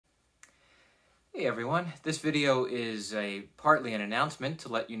Hey everyone, this video is partly an announcement to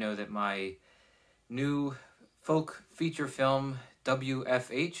let you know that my new folk feature film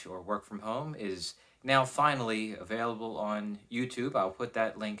WFH, or Work From Home, is now finally available on YouTube. I'll put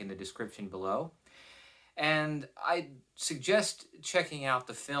that link in the description below. And I suggest checking out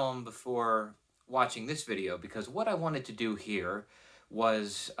the film before watching this video, because what I wanted to do here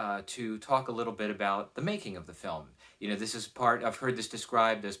was to talk a little bit about the making of the film. You know, this is I've heard this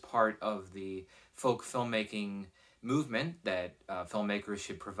described as part of the folk filmmaking movement, that filmmakers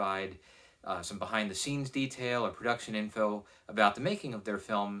should provide some behind-the-scenes detail or production info about the making of their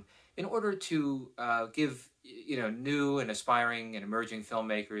film in order to give, new and aspiring and emerging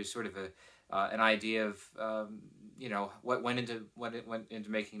filmmakers sort of an idea of what went into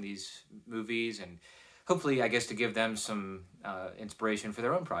making these movies, and hopefully, I guess, to give them some inspiration for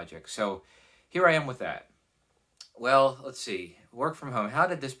their own projects. So here I am with that. Well, let's see. Work From Home. How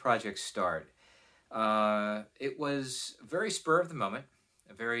did this project start? It was very spur of the moment,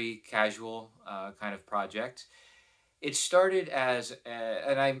 a very casual kind of project. It started as,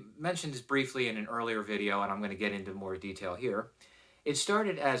 and I mentioned this briefly in an earlier video, and I'm going to get into more detail here. It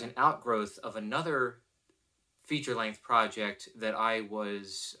started as an outgrowth of another feature-length project that I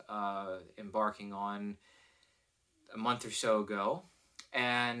was embarking on a month or so ago.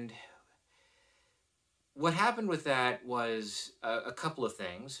 And what happened with that was a couple of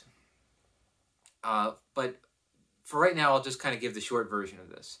things. But for right now, I'll just kind of give the short version of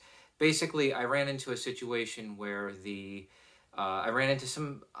this. Basically, I ran into a situation where I ran into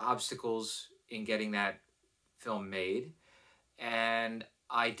some obstacles in getting that film made. And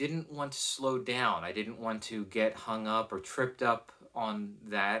I didn't want to slow down. I didn't want to get hung up or tripped up on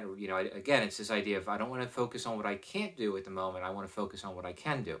that. Or, again, it's this idea of I don't want to focus on what I can't do at the moment. I want to focus on what I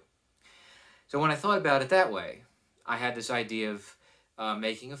can do. So when I thought about it that way, I had this idea of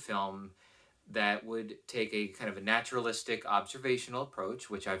making a film that would take a kind of a naturalistic observational approach,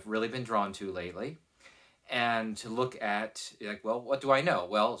 which I've really been drawn to lately, and to look at, well, what do I know?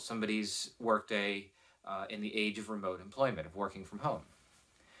 Well, somebody's workday in the age of remote employment, of working from home.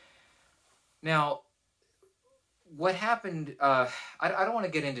 Now, what happened, I don't want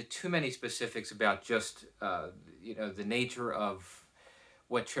to get into too many specifics about just, the nature of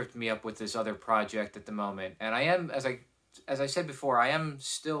what tripped me up with this other project at the moment. And I am, as I said before, I am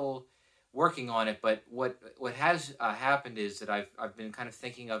still working on it, but what has happened is that I've been kind of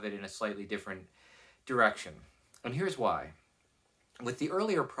thinking of it in a slightly different direction. And here's why. With the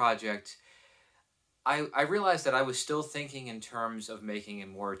earlier project, I realized that I was still thinking in terms of making a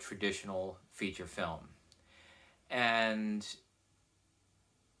more traditional feature film. And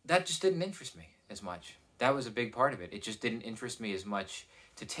that just didn't interest me as much. That was a big part of it. It just didn't interest me as much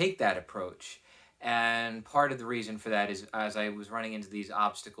to take that approach. And part of the reason for that is, as I was running into these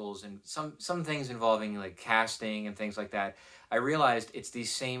obstacles and some things involving like casting and things like that, I realized it's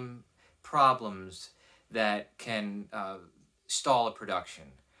these same problems that can stall a production.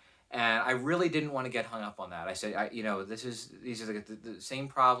 And I really didn't want to get hung up on that. I said, these are the same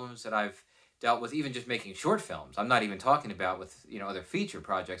problems that I've dealt with, even just making short films. I'm not even talking about with, other feature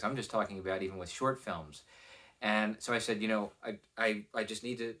projects. I'm just talking about even with short films. And so I said, I just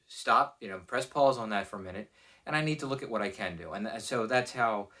need to stop, press pause on that for a minute, and I need to look at what I can do. And so that's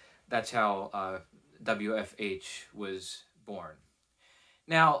how WFH was born.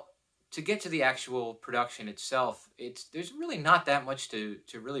 Now, to get to the actual production itself, there's really not that much to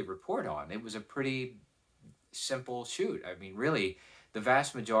really report on. It was a pretty simple shoot. I mean, really, the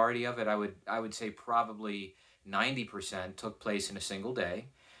vast majority of it, I would say probably 90% took place in a single day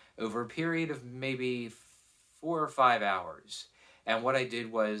over a period of maybe 4 or 5 hours. And what I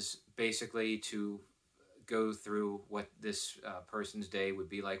did was basically to go through what this person's day would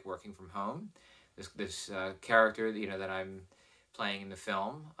be like working from home. This character, that I'm playing in the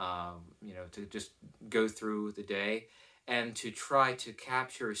film, to just go through the day and to try to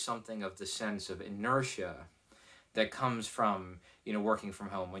capture something of the sense of inertia that comes from, working from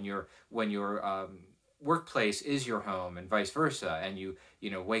home, when your workplace is your home and vice versa, and you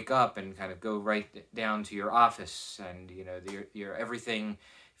wake up and kind of go right down to your office, and your everything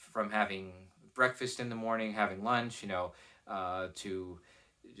from having breakfast in the morning, having lunch, to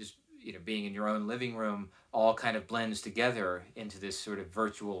just being in your own living room, all kind of blends together into this sort of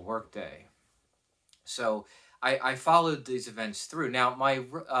virtual workday. So I followed these events through. Now, my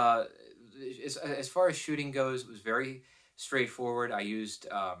as far as shooting goes, it was very straightforward. I used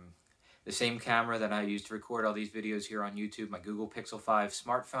the same camera that I used to record all these videos here on YouTube, my Google Pixel 5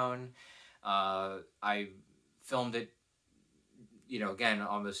 smartphone. I filmed it, again,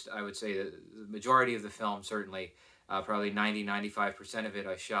 almost, I would say the majority of the film, certainly, probably 90-95% of it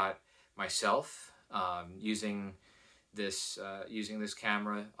I shot myself, using this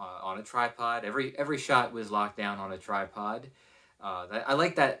camera on a tripod. Every shot was locked down on a tripod. I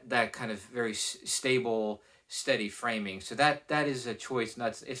like that kind of very stable, steady framing. So that is a choice.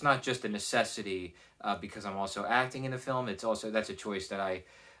 It's not just a necessity because I'm also acting in the film. It's also, that's a choice that I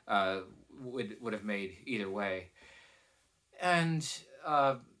would have made either way. And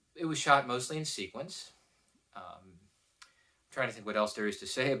it was shot mostly in sequence. Trying to think what else there is to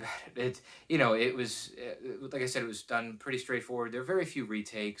say about it. It was, like I said, it was done pretty straightforward. There are very few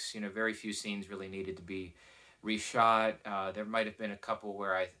retakes. Very few scenes really needed to be reshot. There might have been a couple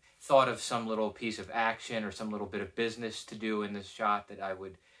where I thought of some little piece of action or some little bit of business to do in this shot that I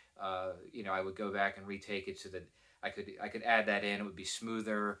would, I would go back and retake it so that I could add that in. It would be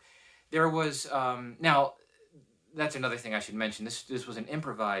smoother. There was now, that's another thing I should mention. This was an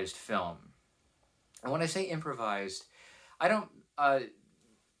improvised film, and when I say improvised, I don't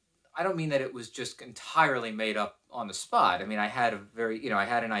mean that it was just entirely made up on the spot. I mean, I had I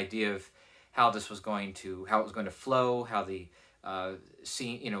had an idea of how it was going to flow, how the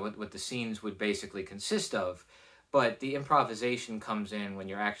scene, what the scenes would basically consist of. But the improvisation comes in when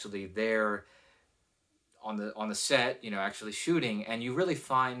you're actually there on the set, actually shooting, and you really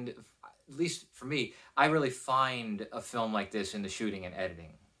find, at least for me, I really find a film like this in the shooting and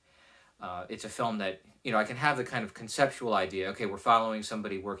editing. It's a film that, I can have the kind of conceptual idea. Okay, we're following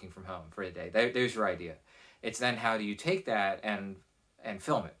somebody working from home for a day. There's your idea. It's then how do you take that and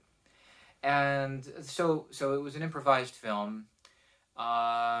film it? And so it was an improvised film.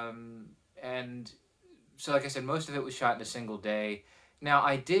 And so, like I said, most of it was shot in a single day. Now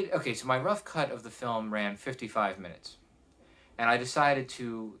so my rough cut of the film ran 55 minutes. And I decided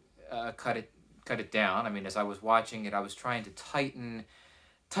to cut it down. I mean, as I was watching it, I was trying to tighten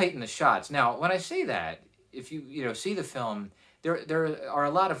the shots. Now, when I say that, if you see the film, there are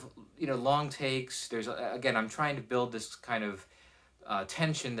a lot of long takes. Again, I'm trying to build this kind of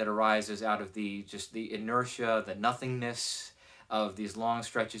tension that arises out of the inertia, the nothingness of these long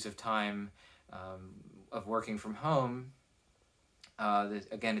stretches of time of working from home.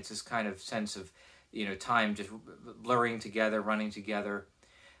 Again, it's this kind of sense of time just blurring together, running together.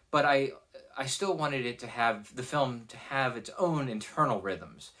 But I still wanted the film to have its own internal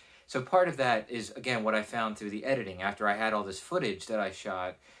rhythms. So part of that is, again, what I found through the editing. After I had all this footage that I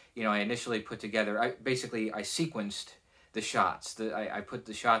shot, I initially put together, I sequenced the shots. I put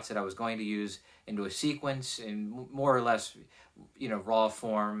the shots that I was going to use into a sequence in more or less, raw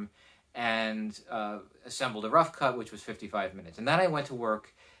form, and assembled a rough cut, which was 55 minutes. And then I went to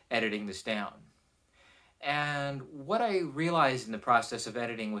work editing this down. And what I realized in the process of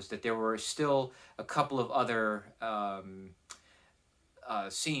editing was that there were still a couple of other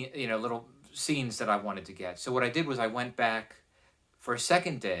little scenes that I wanted to get. So what I did was I went back for a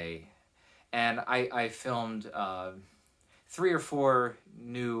second day, and I filmed 3 or 4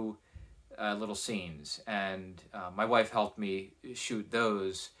 new little scenes, and my wife helped me shoot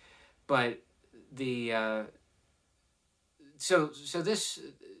those. But so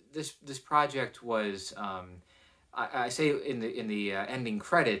this project was, I say in the ending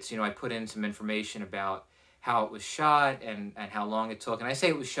credits, I put in some information about how it was shot and how long it took, and I say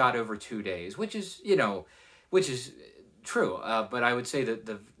it was shot over 2 days, which is true. But I would say that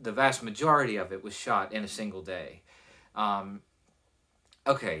the vast majority of it was shot in a single day.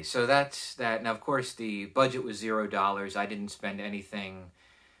 Okay, so that's that. Now, of course, the budget was $0. I didn't spend anything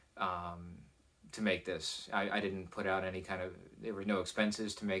to make this. I didn't put out any kind of, there were no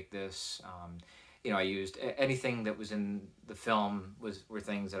expenses to make this. I used anything that was in the film were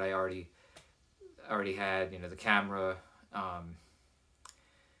things that I already had, the camera.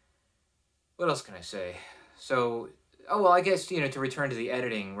 What else can I say? So, I guess, to return to the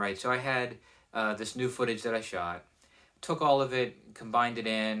editing, right? So I had this new footage that I shot, took all of it, combined it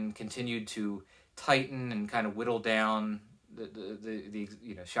in, continued to tighten and kind of whittle down the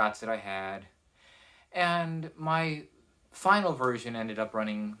shots that I had. And my final version ended up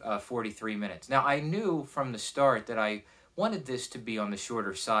running 43 minutes. Now, I knew from the start that I wanted this to be on the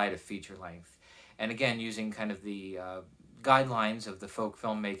shorter side of feature length. And again, using kind of the guidelines of the folk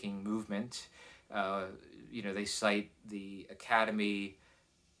filmmaking movement, they cite the Academy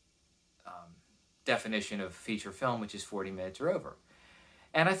definition of feature film, which is 40 minutes or over.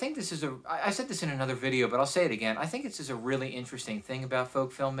 And I think this is I said this in another video, but I'll say it again. I think this is a really interesting thing about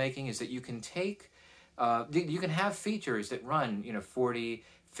folk filmmaking, is that you can you can have features that run, 40,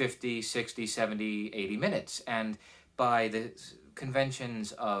 50, 60, 70, 80 minutes. And by the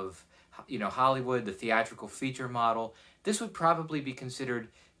conventions of, Hollywood, the theatrical feature model, this would probably be considered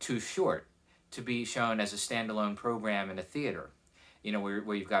too short to be shown as a standalone program in a theater.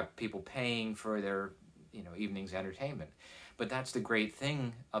 where you've got people paying for their, evening's entertainment. But that's the great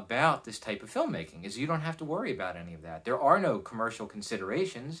thing about this type of filmmaking, is you don't have to worry about any of that. There are no commercial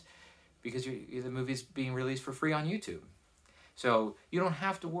considerations because the movie's being released for free on YouTube. So you don't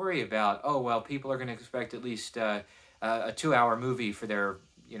have to worry about, oh, well, people are going to expect at least a 2-hour movie for their,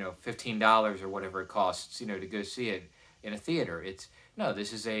 $15 or whatever it costs, to go see it in a theater. No,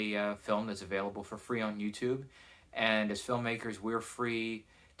 this is a film that's available for free on YouTube. And as filmmakers, we're free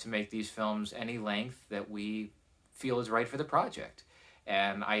to make these films any length that we feel is right for the project.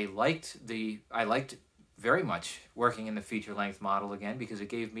 And I liked very much working in the feature-length model again, because it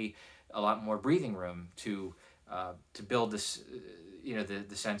gave me a lot more breathing room to build this, the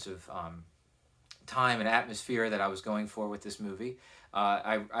sense of time and atmosphere that I was going for with this movie.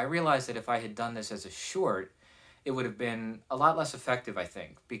 I realized that if I had done this as a short, it would have been a lot less effective, I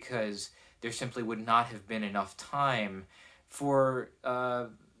think, because there simply would not have been enough time for,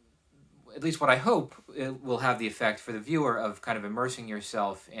 at least what I hope it will have the effect for the viewer of kind of immersing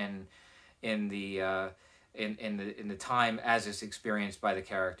yourself in the time as it's experienced by the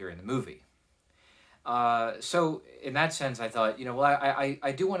character in the movie. So in that sense, I thought,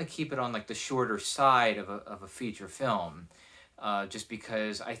 I do want to keep it on like the shorter side of a feature film, just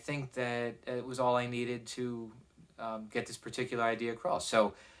because I think that it was all I needed to get this particular idea across.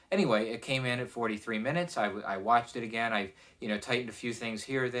 So anyway, it came in at 43 minutes. I watched it again. I tightened a few things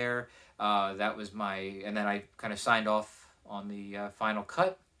here or there. That was and then I kind of signed off on the final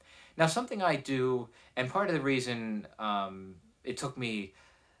cut. Now, something I do, and part of the reason it took me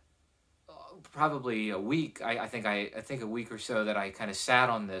probably a week, I think a week or so that I kind of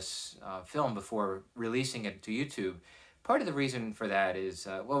sat on this film before releasing it to YouTube. Part of the reason for that is,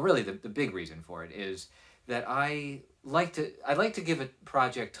 really the big reason for it is that I like to give a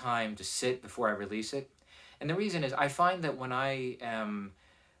project time to sit before I release it. And the reason is I find that when I am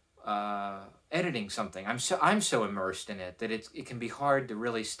editing something, I'm so immersed in it that it can be hard to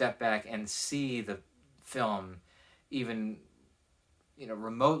really step back and see the film even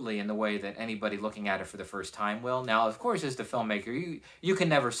remotely in the way that anybody looking at it for the first time will. Now, of course, as the filmmaker, you can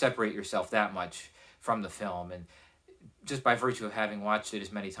never separate yourself that much from the film, and just by virtue of having watched it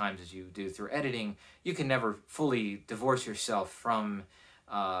as many times as you do through editing, you can never fully divorce yourself from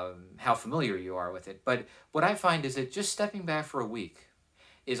how familiar you are with it. But what I find is that just stepping back for a week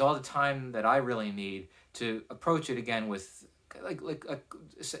is all the time that I really need to approach it again with like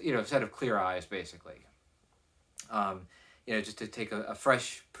a set of clear eyes, basically. Just to take a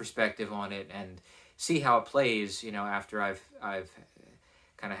fresh perspective on it and see how it plays, after I've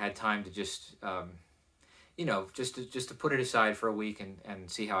kind of had time to just just to put it aside for a week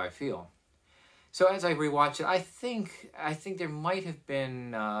and see how I feel. So as I rewatch it, I think there might have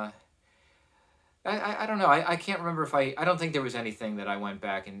been I don't know. I can't remember if I don't think there was anything that I went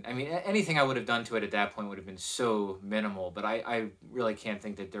back and, I mean, anything I would have done to it at that point would have been so minimal, but I really can't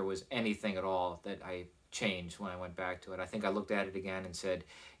think that there was anything at all that I changed when I went back to it. I think I looked at it again and said,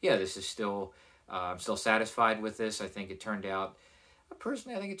 yeah, this is still, I'm still satisfied with this. I think it turned out,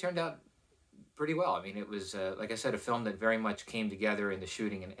 personally, I think it turned out pretty well. I mean, it was, like I said, a film that very much came together in the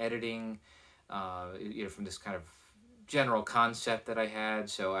shooting and editing, from this kind of general concept that I had,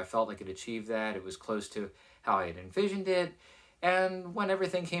 so I felt like it achieved that. It was close to how I had envisioned it, and when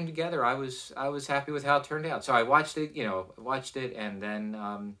everything came together, I was happy with how it turned out. So I watched it, and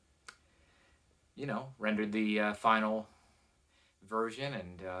then, rendered the final version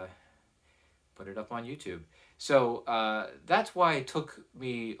and put it up on YouTube. So that's why it took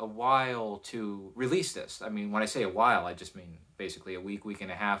me a while to release this. I mean, when I say a while, I just mean basically a week and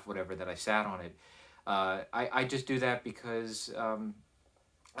a half, whatever, that I sat on it. I just do that because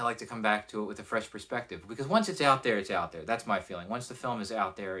I like to come back to it with a fresh perspective. Because once it's out there, it's out there. That's my feeling. Once the film is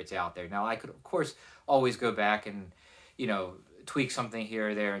out there, it's out there. Now, I could, of course, always go back and, tweak something here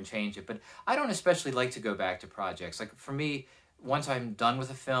or there and change it. But I don't especially like to go back to projects. Like, for me, once I'm done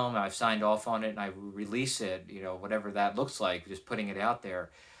with a film, I've signed off on it, and I release it, whatever that looks like, just putting it out there,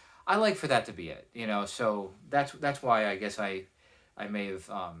 I like for that to be it, So that's why I guess I may have...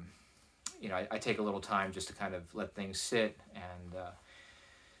 I take a little time just to kind of let things sit and,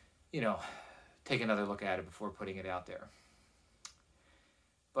 take another look at it before putting it out there.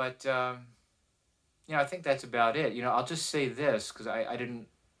 But, I think that's about it. I'll just say this, because I didn't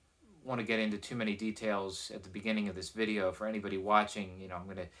want to get into too many details at the beginning of this video. For anybody watching,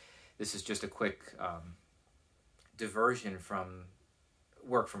 this is just a quick diversion from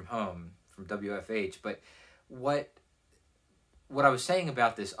work from home, from WFH. But what I was saying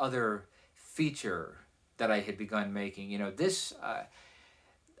about this other feature that I had begun making, this,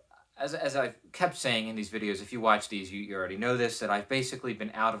 as I've kept saying in these videos, if you watch these, you already know this, that I've basically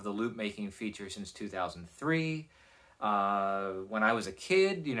been out of the loop making features since 2003. When I was a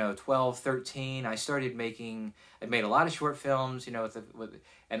kid, 12, 13, I made a lot of short films, and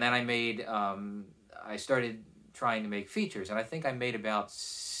then I started trying to make features, and I think I made about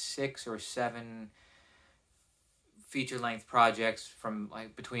 6 or 7 feature-length projects from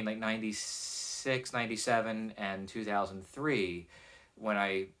between 96, 97, and 2003 when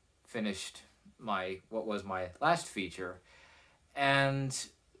I finished what was my last feature. And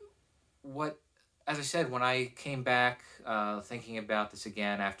as I said, when I came back thinking about this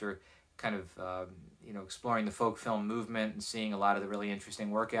again after kind of exploring the folk film movement and seeing a lot of the really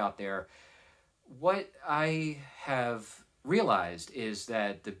interesting work out there, what I have realized is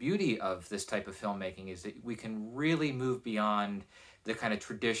that the beauty of this type of filmmaking is that we can really move beyond the kind of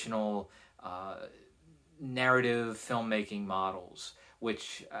traditional narrative filmmaking models,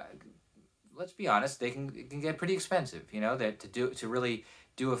 which let's be honest, it can get pretty expensive. That to really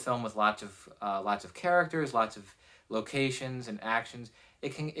do a film with lots of characters, lots of locations and actions,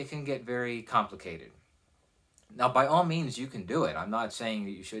 it can get very complicated. Now, by all means, you can do it. I'm not saying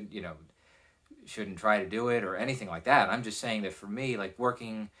that you shouldn't try to do it or anything like that. I'm just saying that for me,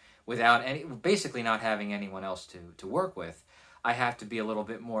 working without basically not having anyone else to work with, I have to be a little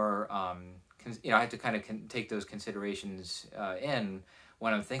bit more, I have to kind of take those considerations in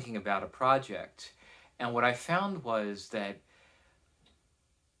when I'm thinking about a project. And what I found was that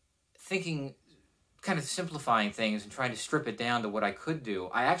kind of simplifying things and trying to strip it down to what I could do,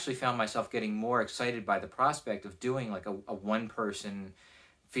 I actually found myself getting more excited by the prospect of doing a one-person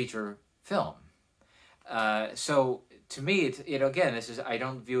feature film. So to me, again, I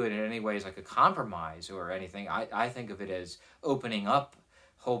don't view it in any way as a compromise or anything. I think of it as opening up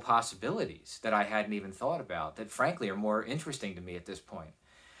whole possibilities that I hadn't even thought about, that frankly are more interesting to me at this point.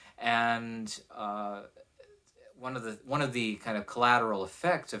 And one of the kind of collateral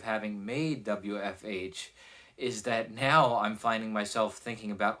effects of having made WFH is that now I'm finding myself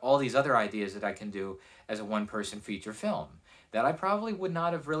thinking about all these other ideas that I can do as a one-person feature film that I probably would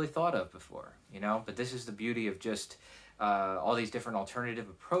not have really thought of before, But this is the beauty of just all these different alternative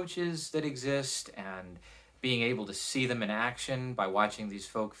approaches that exist, and being able to see them in action by watching these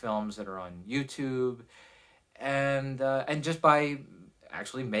folk films that are on YouTube, and just by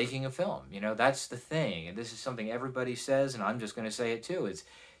actually making a film. That's the thing, and this is something everybody says, and I'm just going to say it too, is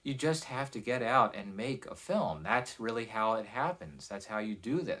you just have to get out and make a film. That's really how it happens. That's how you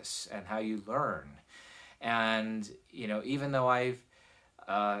do this and how you learn. And, even though I've,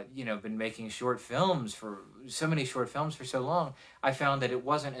 been making so many short films for so long, I found that it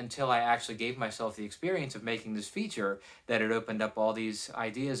wasn't until I actually gave myself the experience of making this feature that it opened up all these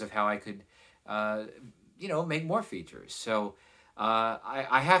ideas of how I could, make more features. So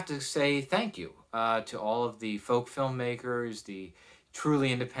I have to say thank you to all of the folk filmmakers, the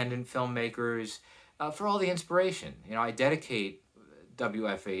truly independent filmmakers, for all the inspiration. I dedicate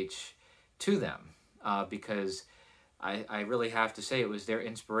WFH to them. Because I really have to say it was their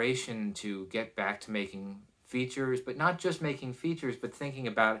inspiration to get back to making features, but not just making features, but thinking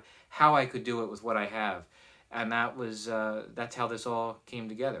about how I could do it with what I have. And that's how this all came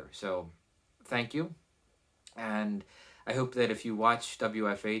together. So thank you. And I hope that if you watch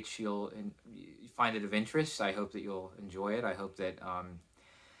WFH, you'll find it of interest. I hope that you'll enjoy it. I hope that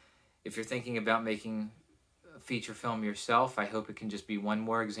if you're thinking about making feature film yourself, I hope it can just be one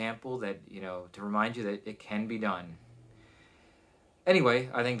more example that, to remind you that it can be done. Anyway,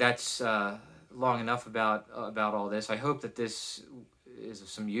 I think that's long enough about all this. I hope that this is of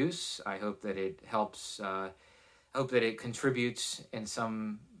some use. I hope that it helps, I hope that it contributes in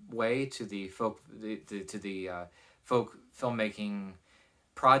some way to the folk filmmaking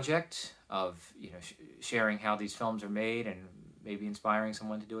project of, sharing how these films are made and maybe inspiring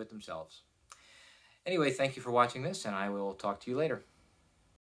someone to do it themselves. Anyway, thank you for watching this, and I will talk to you later.